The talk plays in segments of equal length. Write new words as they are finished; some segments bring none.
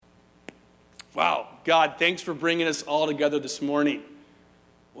Wow, God, thanks for bringing us all together this morning.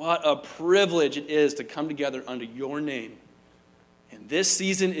 What a privilege it is to come together under your name. And this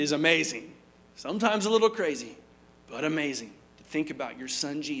season is amazing. Sometimes a little crazy, but amazing to think about your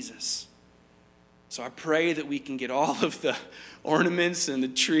son, Jesus. So I pray that we can get all of the ornaments and the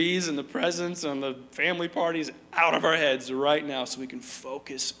trees and the presents and the family parties out of our heads right now so we can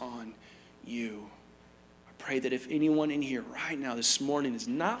focus on you. I pray that if anyone in here right now this morning is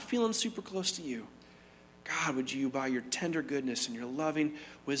not feeling super close to you, God, would you, by your tender goodness and your loving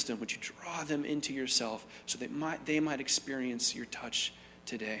wisdom, would you draw them into yourself so that they might experience your touch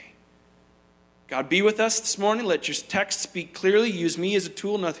today. God, be with us this morning. Let your text speak clearly. Use me as a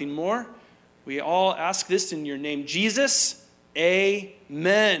tool, nothing more. We all ask this in your name, Jesus.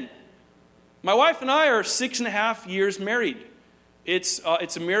 Amen. My wife and I are 6.5 years married. It's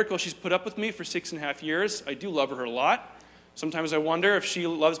a miracle she's put up with me for 6.5 years. I do love her a lot. Sometimes I wonder if she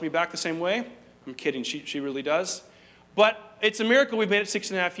loves me back the same way. I'm kidding. She really does. But it's a miracle we've made it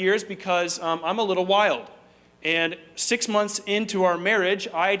 6.5 years because I'm a little wild. And 6 months into our marriage,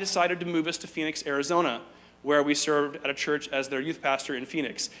 I decided to move us to Phoenix, Arizona, where we served at a church as their youth pastor in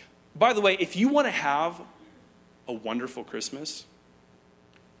Phoenix. By the way, if you want to have a wonderful Christmas,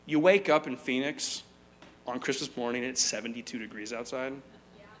 you wake up in Phoenix on Christmas morning and it's 72 degrees outside.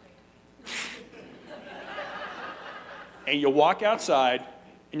 And you walk outside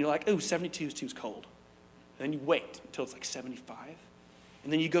and you're like, oh, 72 is too cold. And then you wait until it's like 75.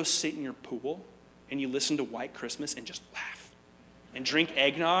 And then you go sit in your pool and you listen to White Christmas and just laugh and drink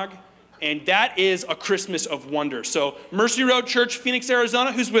eggnog. And that is a Christmas of wonder. So Mercy Road Church, Phoenix,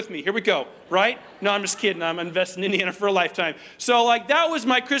 Arizona, who's with me? Here we go, right? No, I'm just kidding. I'm investing in Indiana for a lifetime. So that was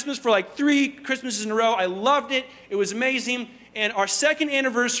my Christmas for 3 Christmases in a row. I loved it. It was amazing. And our second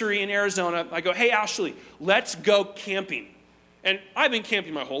anniversary in Arizona, I go, hey, Ashley, let's go camping. And I've been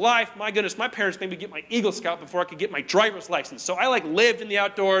camping my whole life. My goodness, my parents made me get my Eagle Scout before I could get my driver's license. So I lived in the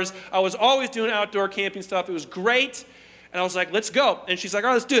outdoors. I was always doing outdoor camping stuff. It was great. And I was like, let's go. And she's like,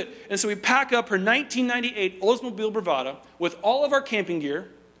 all right, let's do it. And so we pack up her 1998 Oldsmobile Bravada with all of our camping gear,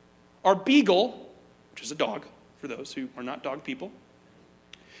 our Beagle, which is a dog, for those who are not dog people.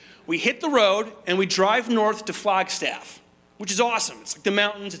 We hit the road, and we drive north to Flagstaff, which is awesome. It's like the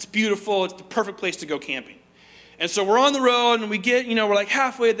mountains. It's beautiful. It's the perfect place to go camping. And so we're on the road, and we get, we're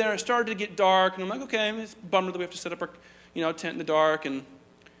halfway there. It started to get dark, and I'm like, okay, it's a bummer that we have to set up our, tent in the dark. And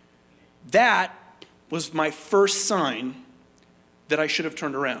that was my first sign that I should have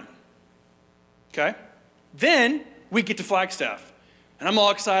turned around. Okay? Then we get to Flagstaff. And I'm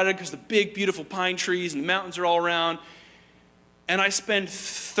all excited because the big, beautiful pine trees and the mountains are all around. And I spend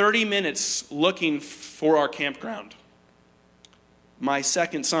 30 minutes looking for our campground. My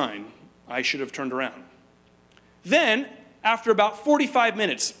second sign, I should have turned around. Then, after about 45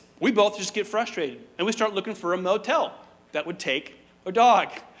 minutes, we both just get frustrated. And we start looking for a motel that would take a dog.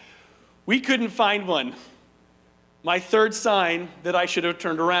 We couldn't find one. My third sign that I should have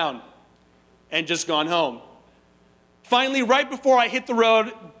turned around and just gone home. Finally, right before I hit the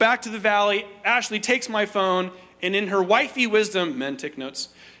road back to the valley, Ashley takes my phone, and in her wifey wisdom, men take notes,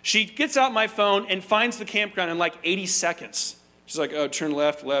 she gets out my phone and finds the campground in 80 seconds. She's like, oh, turn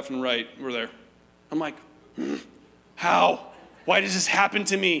left, and right. We're there. I'm like, how? Why does this happen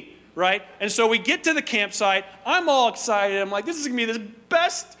to me? Right? And so we get to the campsite. I'm all excited. I'm like, this is going to be the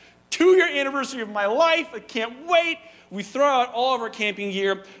best 2-year anniversary of my life. I can't wait. We throw out all of our camping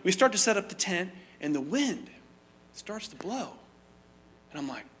gear. We start to set up the tent, and the wind starts to blow. And I'm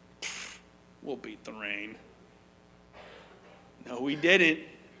like, we'll beat the rain. No, we didn't.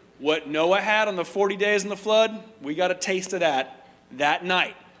 What Noah had on the 40 days in the flood, we got a taste of that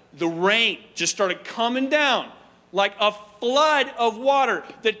night. The rain just started coming down like a flood of water.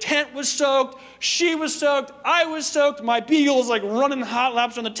 The tent was soaked. She was soaked. I was soaked. My Beagle was running hot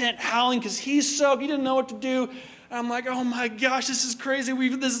laps on the tent, howling because he's soaked. He didn't know what to do. And I'm like, oh my gosh, this is crazy.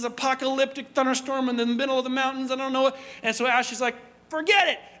 This is apocalyptic thunderstorm in the middle of the mountains. I don't know what. And so Ashley's like, forget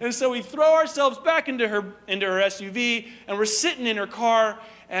it. And so we throw ourselves back into her SUV, and we're sitting in her car.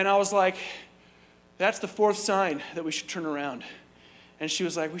 And I was like, that's the fourth sign that we should turn around. And she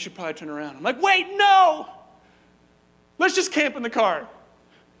was like, we should probably turn around. I'm like, wait, no. Let's just camp in the car.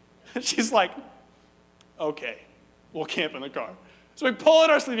 And she's like, okay, we'll camp in the car. So we pull out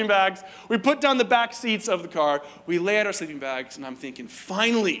our sleeping bags. We put down the back seats of the car. We lay out our sleeping bags, and I'm thinking,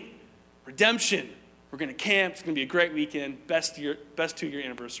 finally, redemption. We're going to camp. It's going to be a great weekend. Best 2-year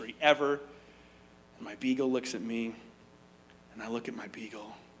anniversary ever. And my Beagle looks at me, and I look at my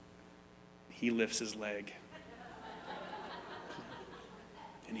Beagle. He lifts his leg.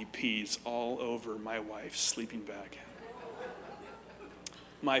 And he pees all over my wife's sleeping bag.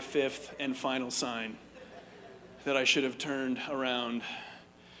 my fifth and final sign that I should have turned around.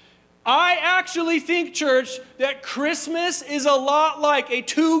 I actually think, church, that Christmas is a lot like a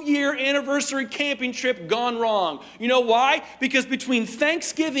 2-year anniversary camping trip gone wrong. You know why? Because between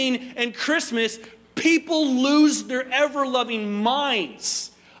Thanksgiving and Christmas, people lose their ever-loving minds.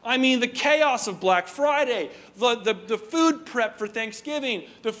 I mean, the chaos of Black Friday, the food prep for Thanksgiving,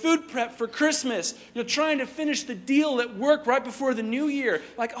 the food prep for Christmas. You're trying to finish the deal at work right before the new year.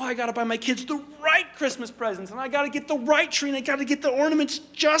 Like, oh, I got to buy my kids the right Christmas presents, and I got to get the right tree, and I got to get the ornaments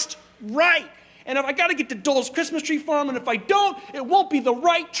just right. And if I got to get to Dole's Christmas tree farm, and if I don't, it won't be the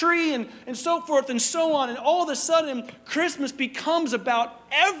right tree, and so forth and so on. And all of a sudden, Christmas becomes about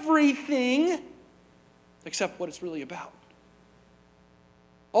everything except what it's really about.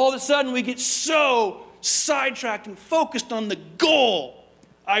 All of a sudden, we get so sidetracked and focused on the goal.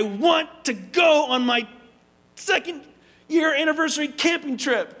 I want to go on my 2nd-year anniversary camping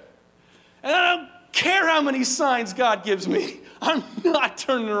trip. And I don't care how many signs God gives me. I'm not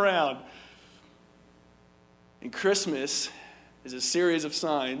turning around. And Christmas is a series of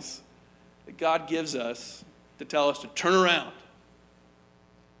signs that God gives us to tell us to turn around.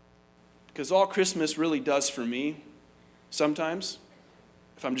 Because all Christmas really does for me, sometimes,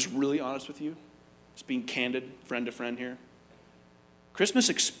 if I'm just really honest with you, just being candid, friend to friend here, Christmas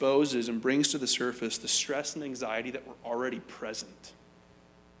exposes and brings to the surface the stress and anxiety that were already present.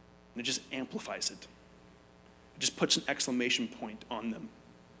 And it just amplifies it. It just puts an exclamation point on them.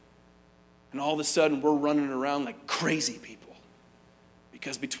 And all of a sudden, we're running around like crazy people.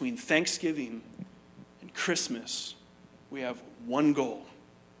 Because between Thanksgiving and Christmas, we have one goal.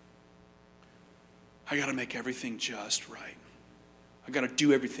 I got to make everything just right. I got to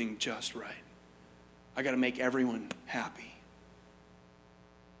do everything just right. I got to make everyone happy.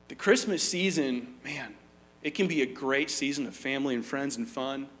 The Christmas season, man, it can be a great season of family and friends and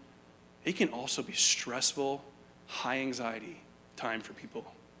fun. It can also be stressful, high anxiety time for people.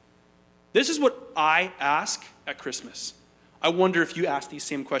 This is what I ask at Christmas. I wonder if you ask these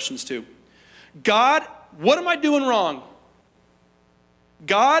same questions too. God, what am I doing wrong?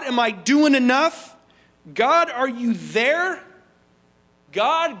 God, am I doing enough? God, are you there?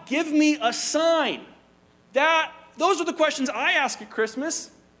 God, give me a sign. Those are the questions I ask at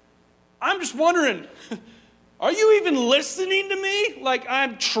Christmas. I'm just wondering, are you even listening to me? Like,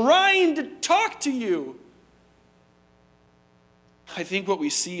 I'm trying to talk to you. I think what we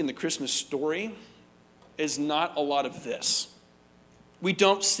see in the Christmas story is not a lot of this. We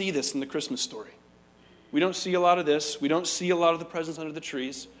don't see this in the Christmas story. We don't see a lot of this. We don't see a lot of the presents under the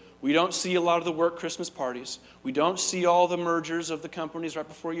trees. We don't see a lot of the work Christmas parties. We don't see all the mergers of the companies right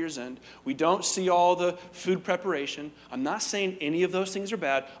before year's end. We don't see all the food preparation. I'm not saying any of those things are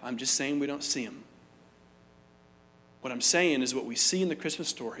bad. I'm just saying we don't see them. What I'm saying is what we see in the Christmas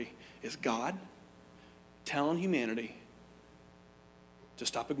story is God telling humanity to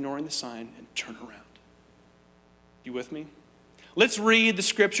stop ignoring the sign and turn around. You with me? Let's read the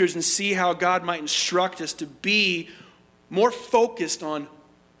scriptures and see how God might instruct us to be more focused on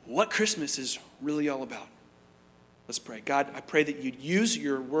what Christmas is really all about. Let's pray. God, I pray that you'd use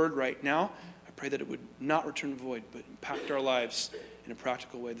your word right now. I pray that it would not return void, but impact our lives in a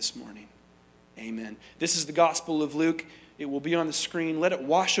practical way this morning. Amen. This is the Gospel of Luke. It will be on the screen. Let it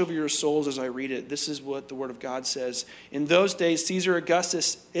wash over your souls as I read it. This is what the Word of God says. In those days, Caesar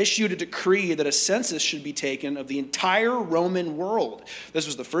Augustus issued a decree that a census should be taken of the entire Roman world. This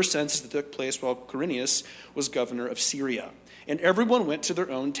was the first census that took place while Quirinius was governor of Syria. And everyone went to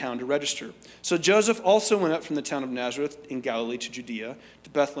their own town to register. So Joseph also went up from the town of Nazareth in Galilee to Judea, to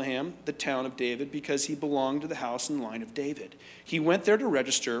Bethlehem, the town of David, because he belonged to the house and line of David. He went there to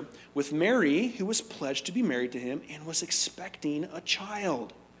register with Mary, who was pledged to be married to him and was expecting a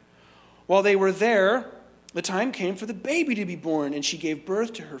child. While they were there, the time came for the baby to be born, and she gave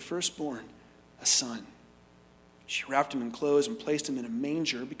birth to her firstborn, a son. She wrapped him in clothes and placed him in a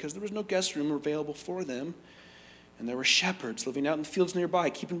manger because there was no guest room available for them. And there were shepherds living out in the fields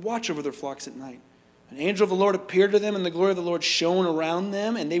nearby, keeping watch over their flocks at night. An angel of the Lord appeared to them, and the glory of the Lord shone around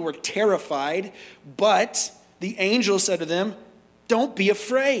them, and they were terrified. But the angel said to them, "Don't be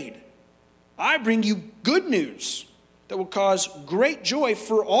afraid. I bring you good news that will cause great joy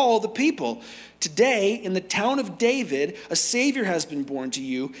for all the people. Today, in the town of David, a Savior has been born to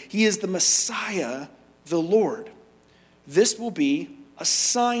you. He is the Messiah, the Lord. This will be a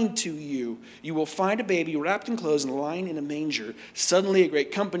sign to you. You will find a baby wrapped in clothes and lying in a manger." Suddenly a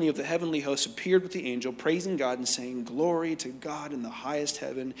great company of the heavenly hosts appeared with the angel, praising God and saying, "Glory to God in the highest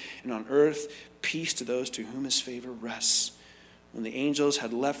heaven, and on earth peace to those to whom his favor rests." When the angels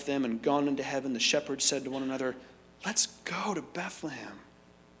had left them and gone into heaven, the shepherds said to one another, "Let's go to Bethlehem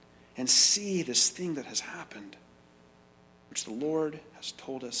and see this thing that has happened, which the Lord has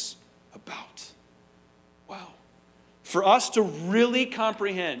told us about. Wow. For us to really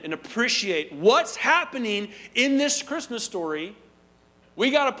comprehend and appreciate what's happening in this Christmas story,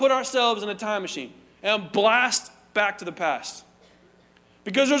 we got to put ourselves in a time machine and blast back to the past.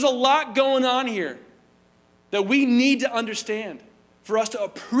 Because there's a lot going on here that we need to understand for us to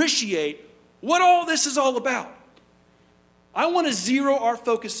appreciate what all this is all about. I want to zero our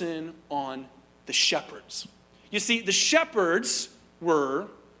focus in on the shepherds. You see, the shepherds were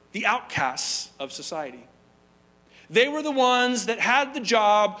the outcasts of society. They were the ones that had the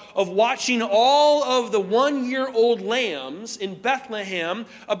job of watching all of the 1-year-old lambs in Bethlehem,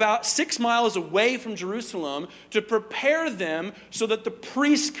 about 6 miles away from Jerusalem, to prepare them so that the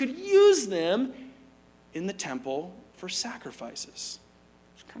priests could use them in the temple for sacrifices.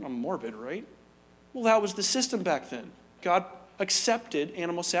 It's kind of morbid, right? Well, that was the system back then. God accepted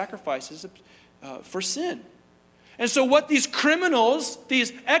animal sacrifices for sin. And so what these criminals,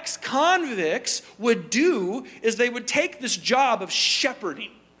 these ex-convicts would do is they would take this job of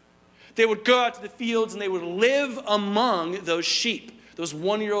shepherding. They would go out to the fields and they would live among those sheep, those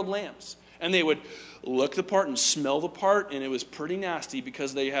 1-year-old lambs. And they would look the part and smell the part, and it was pretty nasty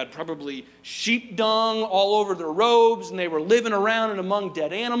because they had probably sheep dung all over their robes, and they were living around and among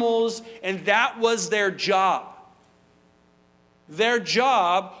dead animals, and that was their job. Their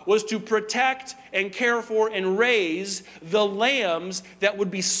job was to protect and care for and raise the lambs that would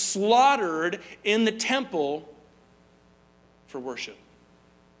be slaughtered in the temple for worship.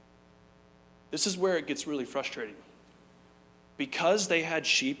 This is where it gets really frustrating. Because they had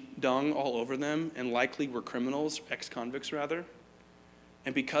sheep dung all over them and likely were criminals, ex-convicts rather,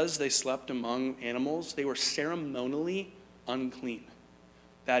 and because they slept among animals, they were ceremonially unclean.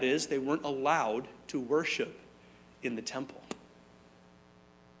 That is, they weren't allowed to worship in the temple.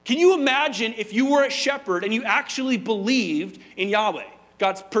 Can you imagine if you were a shepherd and you actually believed in Yahweh,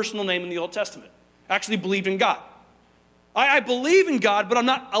 God's personal name in the Old Testament, actually believed in God? I believe in God, but I'm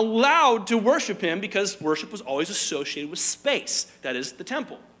not allowed to worship him because worship was always associated with space, that is, the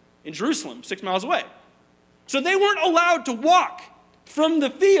temple in Jerusalem, 6 miles away. So they weren't allowed to walk from the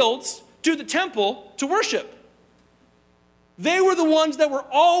fields to the temple to worship. They were the ones that were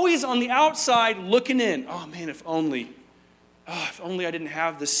always on the outside looking in. Oh man, if only I didn't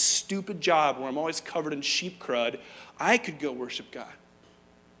have this stupid job where I'm always covered in sheep crud, I could go worship God.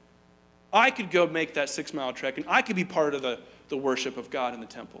 I could go make that 6-mile trek, and I could be part of the worship of God in the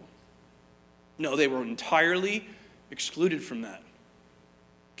temple. No, they were entirely excluded from that.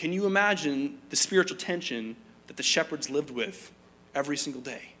 Can you imagine the spiritual tension that the shepherds lived with every single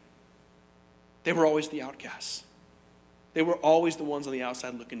day? They were always the outcasts. They were always the ones on the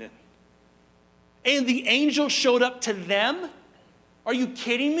outside looking in. And the angel showed up to them? Are you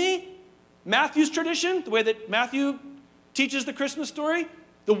kidding me? Matthew's tradition, the way that Matthew teaches the Christmas story,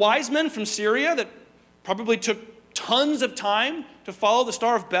 the wise men from Syria that probably took tons of time to follow the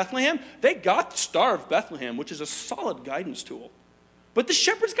Star of Bethlehem, they got the Star of Bethlehem, which is a solid guidance tool. But the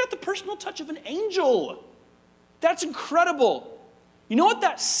shepherds got the personal touch of an angel. That's incredible. You know what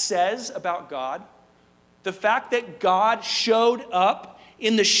that says about God? The fact that God showed up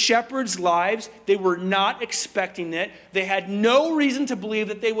in the shepherds' lives, they were not expecting it. They had no reason to believe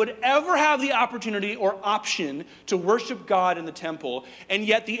that they would ever have the opportunity or option to worship God in the temple. And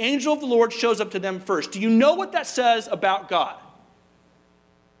yet the angel of the Lord shows up to them first. Do you know what that says about God?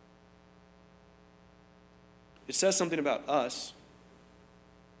 It says something about us.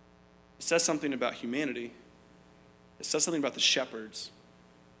 It says something about humanity. It says something about the shepherds.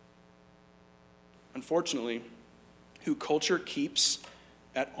 Unfortunately, who culture keeps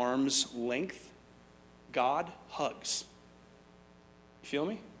at arm's length, God hugs. You feel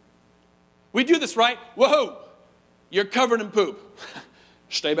me? We do this, right? Whoa, you're covered in poop.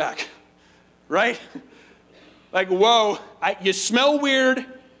 Stay back, right? Like, whoa, you smell weird.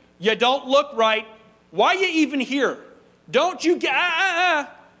 You don't look right. Why are you even here? Don't you get,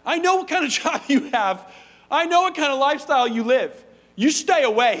 I know what kind of job you have. I know what kind of lifestyle you live. You stay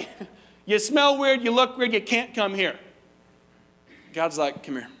away. You smell weird, you look weird, you can't come here. God's like,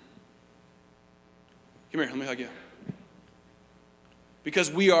 come here. Come here, let me hug you.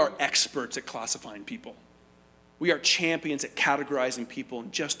 Because we are experts at classifying people. We are champions at categorizing people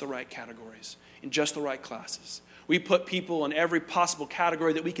in just the right categories, in just the right classes. We put people in every possible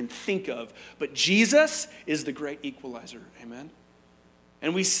category that we can think of. But Jesus is the great equalizer, amen?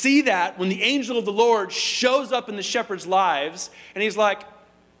 And we see that when the angel of the Lord shows up in the shepherds' lives, and he's like,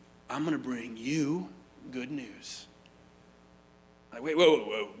 I'm going to bring you good news. Like, wait,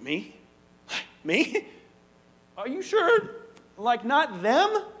 whoa, me? Me? Are you sure? Like, not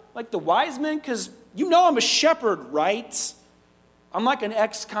them? like the wise men? Because you know I'm a shepherd, right? I'm like an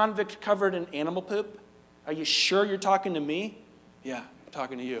ex-convict covered in animal poop. Are you sure you're talking to me? Yeah, I'm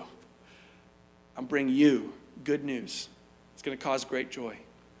talking to you. I'm bringing you good news. It's going to cause great joy. And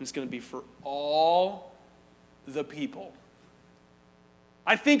it's going to be for all the people.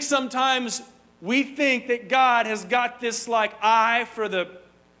 I think sometimes we think that God has got this like eye for the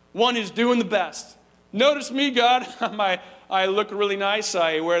one who's doing the best. Notice me, God. I look really nice.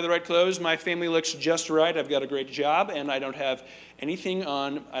 I wear the right clothes. My family looks just right. I've got a great job, and I don't have any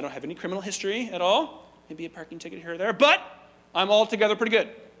criminal history at all. Maybe a parking ticket here or there, but I'm altogether pretty good.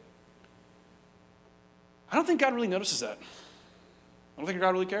 I don't think God really notices that. I don't think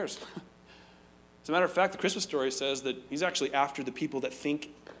God really cares. As a matter of fact, the Christmas story says that he's actually after the people that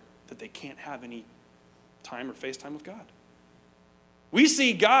think that they can't have any time or face time with God. We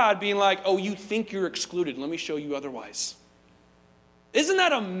see God being like, oh, you think you're excluded. Let me show you otherwise. Isn't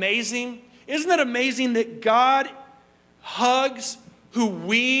that amazing? Isn't that amazing that God hugs who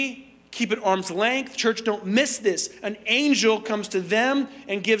we keep at arm's length? Church, don't miss this. An angel comes to them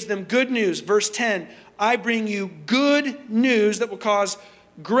and gives them good news. Verse 10, I bring you good news that will cause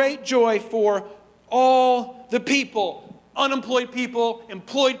great joy for all the people. Unemployed people,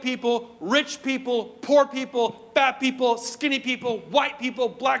 employed people, rich people, poor people, fat people, skinny people, white people,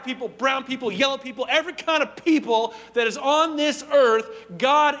 black people, brown people, yellow people, every kind of people that is on this earth,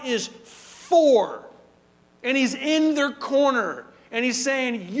 God is for. And he's in their corner. And he's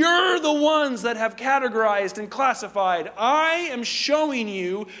saying, you're the ones that have categorized and classified. I am showing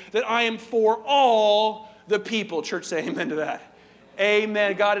you that I am for all the people. Church, say amen to that.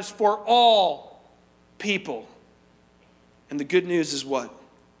 Amen. God is for all people. And the good news is what?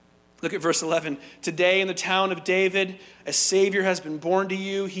 Look at verse 11. Today in the town of David, a Savior has been born to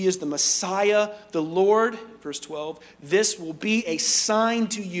you. He is the Messiah, the Lord. Verse 12. This will be a sign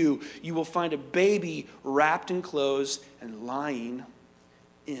to you. You will find a baby wrapped in clothes and lying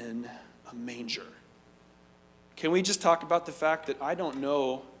in a manger. Can we just talk about the fact that I don't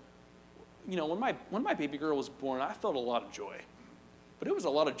know, when my baby girl was born, I felt a lot of joy. But it was a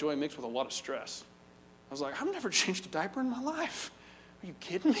lot of joy mixed with a lot of stress. I was like, I've never changed a diaper in my life. Are you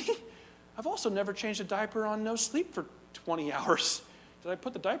kidding me? I've also never changed a diaper on no sleep for 20 hours. Did I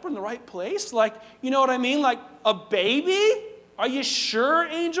put the diaper in the right place? Like, you know what I mean? Like a baby? Are you sure,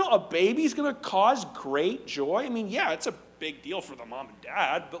 Angel? A baby's going to cause great joy? I mean, yeah, it's a big deal for the mom and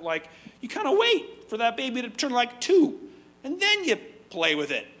dad, but like, you kind of wait for that baby to turn like 2, and then you play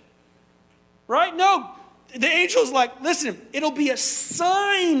with it. Right? No, the angel's like, listen, it'll be a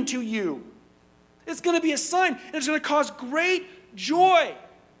sign to you. It's going to be a sign, and it's going to cause great joy.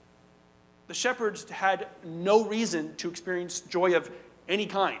 The shepherds had no reason to experience joy of any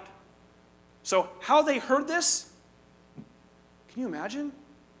kind. So how they heard this, can you imagine?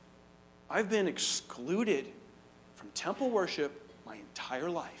 I've been excluded from temple worship my entire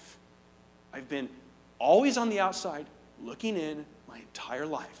life. I've been always on the outside, looking in my entire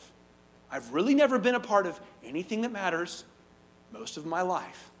life. I've really never been a part of anything that matters most of my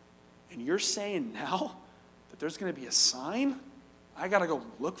life. And you're saying now that there's going to be a sign? I got to go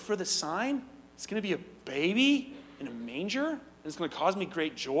look for the sign? It's going to be a baby in a manger? And it's going to cause me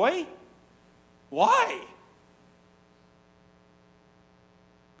great joy? Why?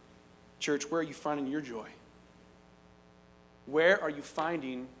 Church, where are you finding your joy? Where are you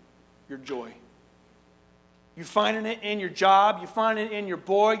finding your joy? You finding it in your job? You finding it in your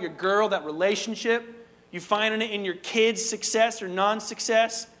boy, your girl, that relationship? You finding it in your kids' success or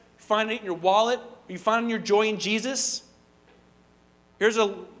non-success? Finding it in your wallet? Are you finding your joy in Jesus? Here's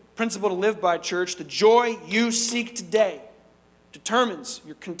a principle to live by, church. The joy you seek today determines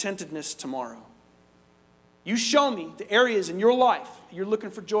your contentedness tomorrow. You show me the areas in your life you're looking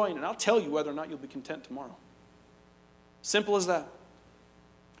for joy in, and I'll tell you whether or not you'll be content tomorrow. Simple as that.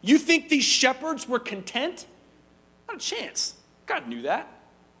 You think these shepherds were content? Not a chance. God knew that.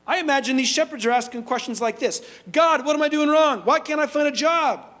 I imagine these shepherds are asking questions like this. God, what am I doing wrong? Why can't I find a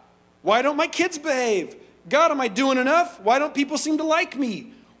job? Why don't my kids behave? God, am I doing enough? Why don't people seem to like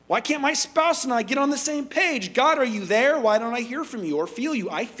me? Why can't my spouse and I get on the same page? God, are you there? Why don't I hear from you or feel you?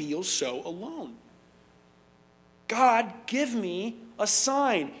 I feel so alone. God, give me a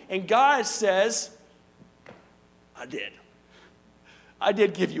sign. And God says, I did. I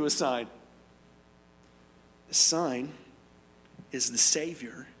did give you a sign. The sign is the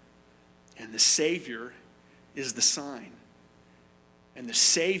Savior, and the Savior is the sign. And the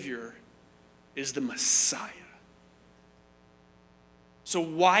Savior is the Messiah. So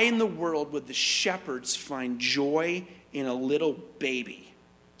why in the world would the shepherds find joy in a little baby?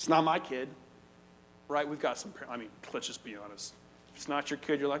 It's not my kid, right? We've got some, let's just be honest. If it's not your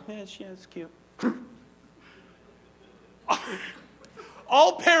kid, you're like, yeah, it's cute.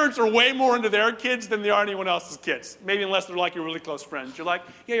 All parents are way more into their kids than they are anyone else's kids. Maybe unless they're like your really close friends. You're like,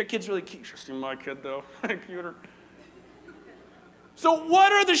 yeah, your kid's really cute. You've seen my kid, though. Cuter. So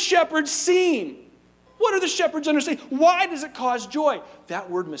what are the shepherds seeing? What are the shepherds understanding? Why does it cause joy? That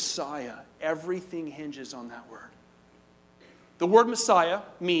word Messiah, everything hinges on that word. The word Messiah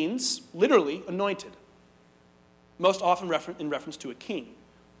means, literally, anointed. Most often in reference to a king.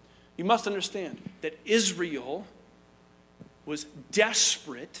 You must understand that Israel was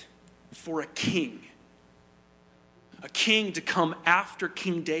desperate for a king to come after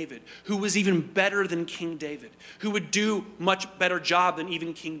King David, who was even better than King David, who would do much better job than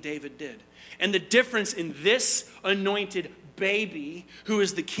even King David did. And the difference in this anointed baby, who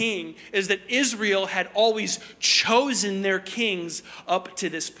is the king, is that Israel had always chosen their kings up to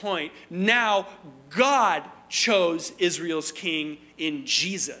this point. Now, God chose Israel's king in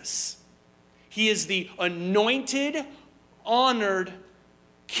Jesus. He is the anointed, honored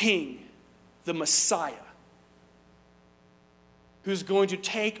king, the Messiah, who's going to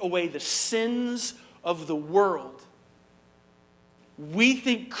take away the sins of the world. We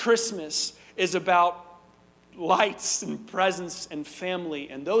think Christmas is about lights and presents and family,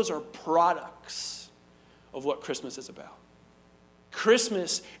 and those are products of what Christmas is about.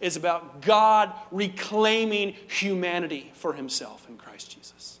 Christmas is about God reclaiming humanity for himself in Christ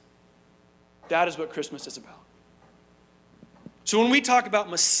Jesus. That is what Christmas is about. So when we talk about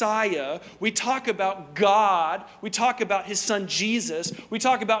Messiah, we talk about God, we talk about his son Jesus, we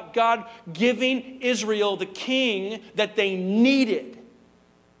talk about God giving Israel the king that they needed.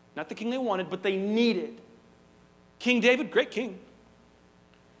 Not the king they wanted, but they needed. King David, great king.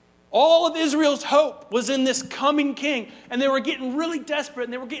 All of Israel's hope was in this coming king, and they were getting really desperate,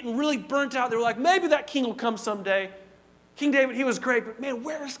 and they were getting really burnt out. They were like, maybe that king will come someday. King David, he was great, but man,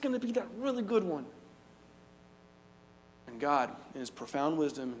 where's going to be that really good one? And God, in his profound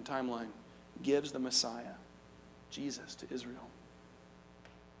wisdom and timeline, gives the Messiah, Jesus, to Israel.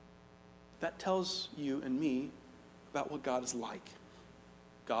 That tells you and me about what God is like.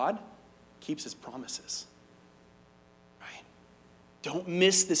 God keeps his promises. Right? Don't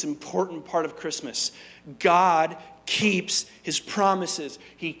miss this important part of Christmas. God keeps his promises.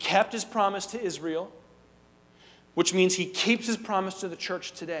 He kept his promise to Israel, which means he keeps his promise to the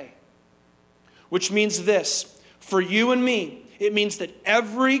church today. Which means this, for you and me, it means that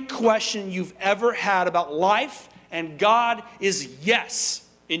every question you've ever had about life and God is yes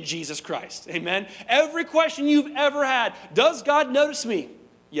in Jesus Christ. Amen? Every question you've ever had, does God notice me?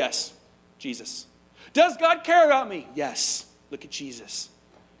 Yes, Jesus. Does God care about me? Yes, look at Jesus.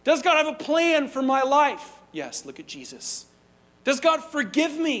 Does God have a plan for my life? Yes, look at Jesus. Does God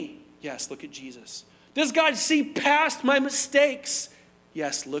forgive me? Yes, look at Jesus. Does God see past my mistakes?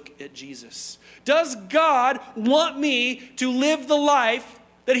 Yes, look at Jesus. Does God want me to live the life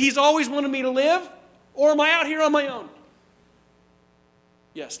that he's always wanted me to live? Or am I out here on my own?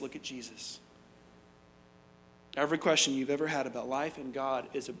 Yes, look at Jesus. Every question you've ever had about life and God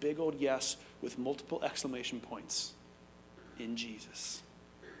is a big old yes with multiple exclamation points in Jesus.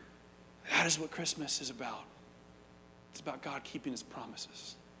 That is what Christmas is about. It's about God keeping his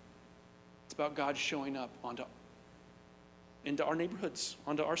promises. It's about God showing up into our neighborhoods,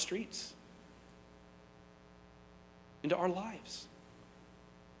 onto our streets, into our lives,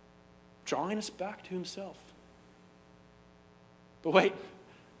 drawing us back to himself. But wait,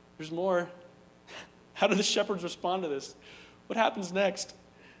 there's more. How do the shepherds respond to this? What happens next?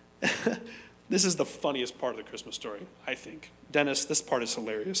 This is the funniest part of the Christmas story, I think. Dennis, this part is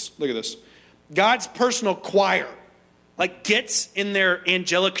hilarious. Look at this. God's personal choir, gets in their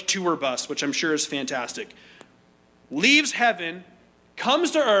angelic tour bus, which I'm sure is fantastic, leaves heaven,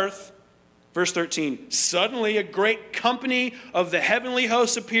 comes to earth. Verse 13, suddenly a great company of the heavenly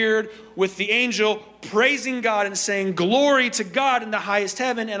hosts appeared with the angel praising God and saying, glory to God in the highest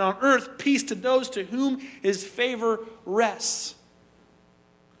heaven, and on earth peace to those to whom his favor rests.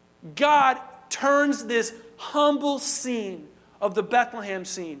 God turns this humble scene of the Bethlehem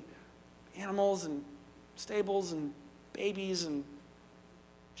scene, animals and stables and babies and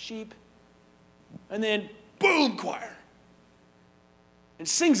sheep, and then boom, choir, and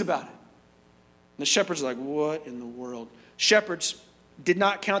sings about it. And the shepherds are like, what in the world? Shepherds did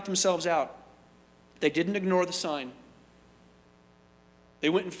not count themselves out. They didn't ignore the sign. They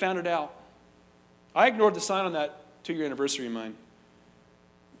went and found it out. I ignored the sign on that 2-year anniversary of mine.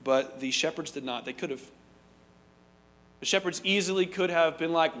 But the shepherds did not. They could have. The shepherds easily could have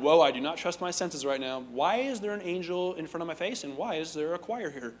been like, whoa, I do not trust my senses right now. Why is there an angel in front of my face? And why is there a choir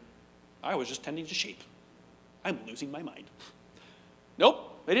here? I was just tending to sheep. I'm losing my mind.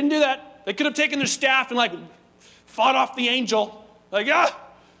 Nope, they didn't do that. They could have taken their staff and like fought off the angel. Like,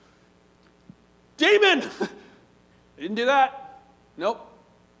 demon. They didn't do that. Nope,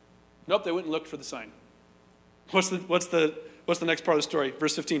 they went and looked for the sign. What's the next part of the story?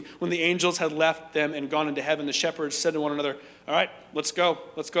 Verse 15. When the angels had left them and gone into heaven, the shepherds said to one another, all right, let's go.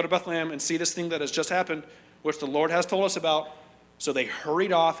 Let's go to Bethlehem and see this thing that has just happened, which the Lord has told us about. So they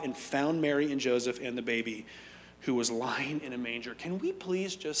hurried off and found Mary and Joseph and the baby who was lying in a manger. Can we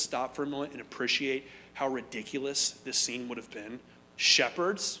please just stop for a moment and appreciate how ridiculous this scene would have been?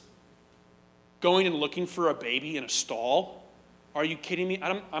 Shepherds going and looking for a baby in a stall. Are you kidding me?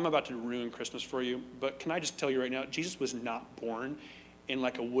 I'm about to ruin Christmas for you, but can I just tell you right now, Jesus was not born in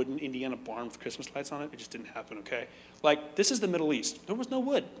like a wooden Indiana barn with Christmas lights on it. It just didn't happen, okay? Like, this is the Middle East. There was no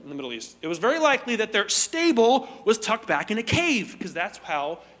wood in the Middle East. It was very likely that their stable was tucked back in a cave, because that's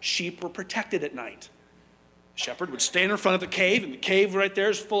how sheep were protected at night. The shepherd would stand in front of the cave, and the cave right there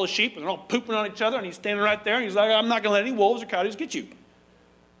is full of sheep, and they're all pooping on each other, and he's standing right there, and he's like, I'm not going to let any wolves or coyotes get you.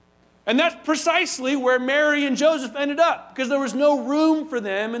 And that's precisely where Mary and Joseph ended up, because there was no room for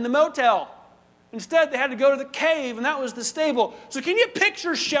them in the motel. Instead, they had to go to the cave, and that was the stable. So can you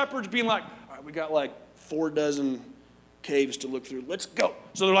picture shepherds being like, all right, we got like 4 dozen caves to look through. Let's go.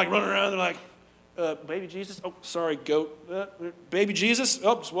 So they're like running around. They're like, baby Jesus. Oh, sorry, goat. Baby Jesus.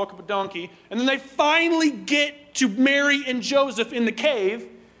 Oh, just woke up a donkey. And then they finally get to Mary and Joseph in the cave.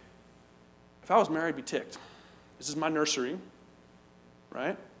 If I was Mary, I'd be ticked. This is my nursery,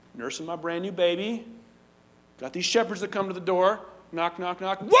 right? Nursing my brand new baby. Got these shepherds that come to the door. Knock, knock,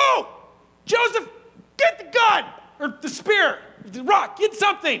 knock. Whoa! Joseph, get the gun! Or the spear, the rock, get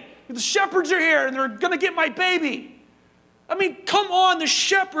something. The shepherds are here and they're going to get my baby. I mean, come on, the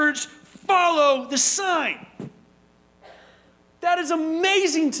shepherds follow the sign. That is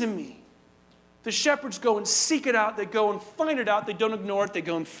amazing to me. The shepherds go and seek it out. They go and find it out. They don't ignore it. They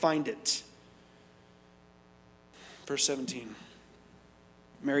go and find it. Verse 17.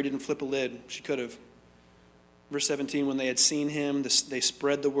 Mary didn't flip a lid. She could have. Verse 17, when they had seen him, they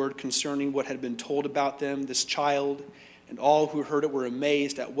spread the word concerning what had been told about them, this child, and all who heard it were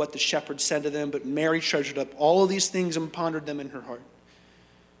amazed at what the shepherds said to them. But Mary treasured up all of these things and pondered them in her heart.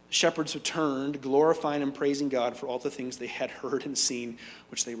 The shepherds returned, glorifying and praising God for all the things they had heard and seen,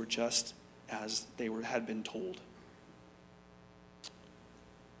 which they were just as they had been told.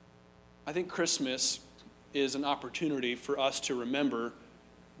 I think Christmas is an opportunity for us to remember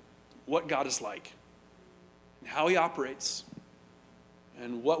what God is like, and how he operates,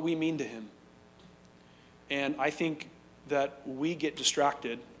 and what we mean to him. And I think that we get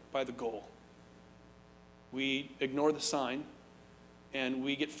distracted by the goal. We ignore the sign, and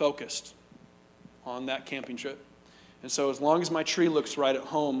we get focused on that camping trip. And so as long as my tree looks right at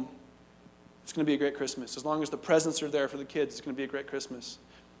home, it's going to be a great Christmas. As long as the presents are there for the kids, it's going to be a great Christmas.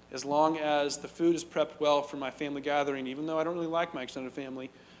 As long as the food is prepped well for my family gathering, even though I don't really like my extended family,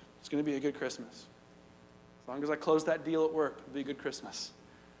 it's going to be a good Christmas. As long as I close that deal at work, it'll be a good Christmas.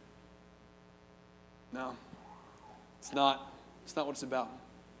 No, it's not what it's about.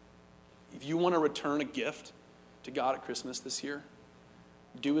 If you want to return a gift to God at Christmas this year,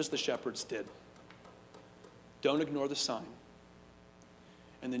 do as the shepherds did. Don't ignore the sign.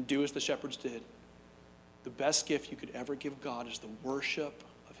 And then do as the shepherds did. The best gift you could ever give God is the worship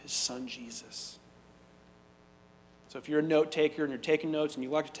of his son Jesus. So if you're a note taker and you're taking notes and you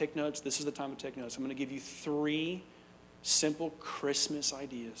like to take notes, this is the time to take notes. I'm going to give you 3 simple Christmas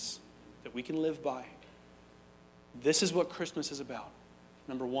ideas that we can live by. This is what Christmas is about.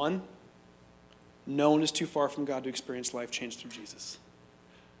 Number 1, no one is too far from God to experience life change through Jesus.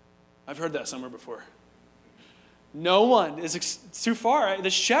 I've heard that somewhere before. No one is too far. The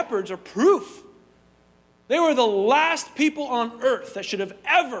shepherds are proof. They were the last people on earth that should have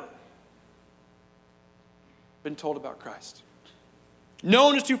ever been told about Christ. No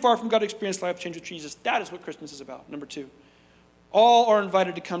one is too far from God to experience life change with Jesus. That is what Christmas is about. Number 2, all are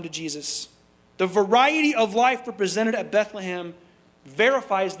invited to come to Jesus. The variety of life represented at Bethlehem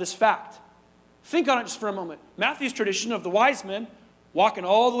verifies this fact. Think on it just for a moment. Matthew's tradition of the wise men walking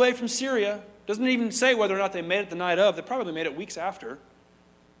all the way from Syria doesn't even say whether or not they made it the night of. They probably made it weeks after.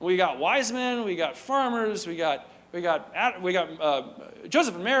 We got wise men, we got farmers, we got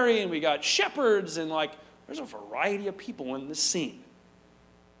Joseph and Mary, and we got shepherds, and there's a variety of people in this scene.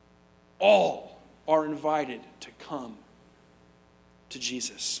 All are invited to come to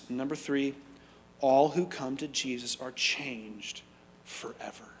Jesus. And number 3, all who come to Jesus are changed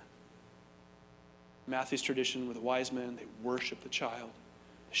forever. Matthew's tradition with the wise men, they worship the child.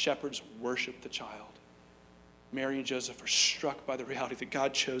 The shepherds worship the child. Mary and Joseph are struck by the reality that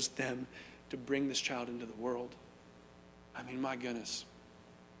God chose them to bring this child into the world. I mean, my goodness.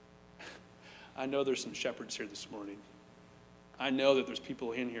 I know there's some shepherds here this morning. I know that there's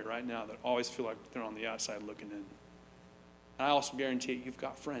people in here right now that always feel like they're on the outside looking in. And I also guarantee you've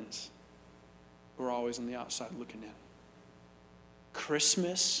got friends who are always on the outside looking in.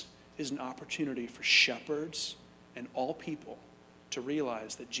 Christmas is an opportunity for shepherds and all people to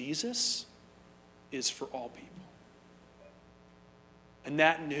realize that Jesus is for all people. And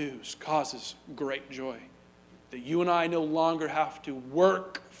that news causes great joy, that you and I no longer have to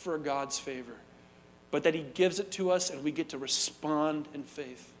work for God's favor, but that he gives it to us and we get to respond in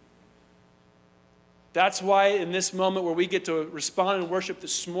faith. That's why in this moment where we get to respond and worship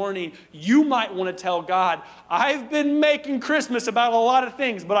this morning, you might want to tell God, I've been making Christmas about a lot of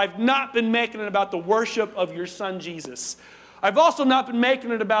things, but I've not been making it about the worship of your son Jesus. I've also not been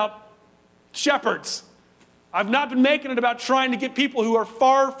making it about shepherds. I've not been making it about trying to get people who are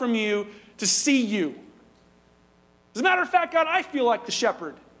far from you to see you. As a matter of fact, God, I feel like the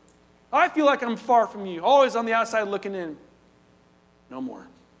shepherd. I feel like I'm far from you, always on the outside looking in. No more.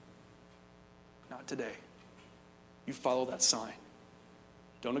 Not today. You follow that sign.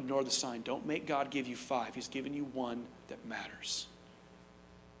 Don't ignore the sign. Don't make God give you 5. He's given you one that matters.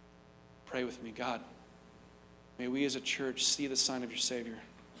 Pray with me. God, may we as a church see the sign of your Savior.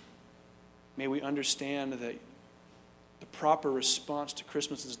 May we understand that the proper response to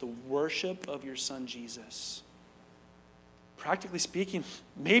Christmas is the worship of your son Jesus. Practically speaking,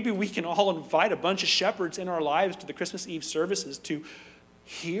 maybe we can all invite a bunch of shepherds in our lives to the Christmas Eve services to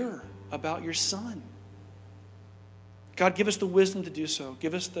hear about your son. God, give us the wisdom to do so.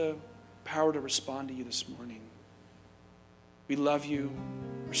 Give us the power to respond to you this morning. We love you.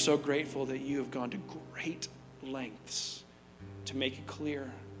 We're so grateful that you have gone to great lengths to make it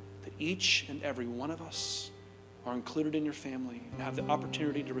clear that each and every one of us are included in your family and have the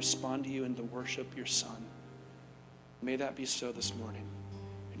opportunity to respond to you and to worship your son. May that be so this morning.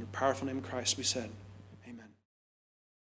 In your powerful name of Christ, we said,